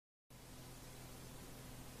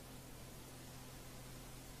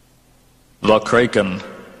The Kraken.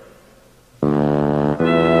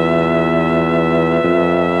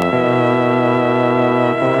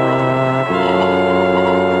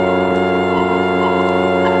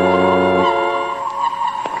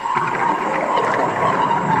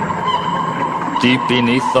 Deep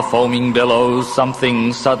beneath the foaming billows,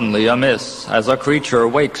 something suddenly amiss, as a creature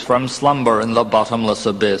wakes from slumber in the bottomless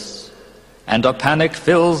abyss. And a panic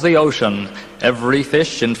fills the ocean. Every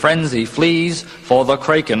fish in frenzy flees, for the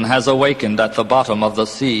Kraken has awakened at the bottom of the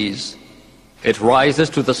seas. It rises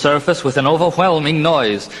to the surface with an overwhelming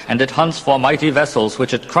noise, and it hunts for mighty vessels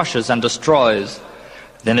which it crushes and destroys.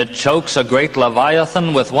 Then it chokes a great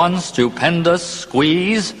leviathan with one stupendous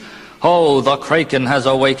squeeze. Oh, the Kraken has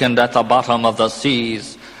awakened at the bottom of the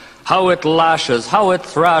seas. How it lashes, how it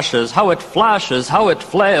thrashes, how it flashes, how it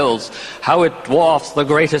flails, how it dwarfs the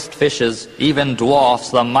greatest fishes, even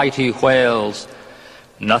dwarfs the mighty whales.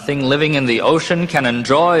 Nothing living in the ocean can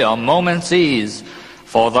enjoy a moment's ease,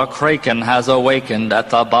 for the Kraken has awakened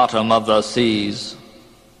at the bottom of the seas.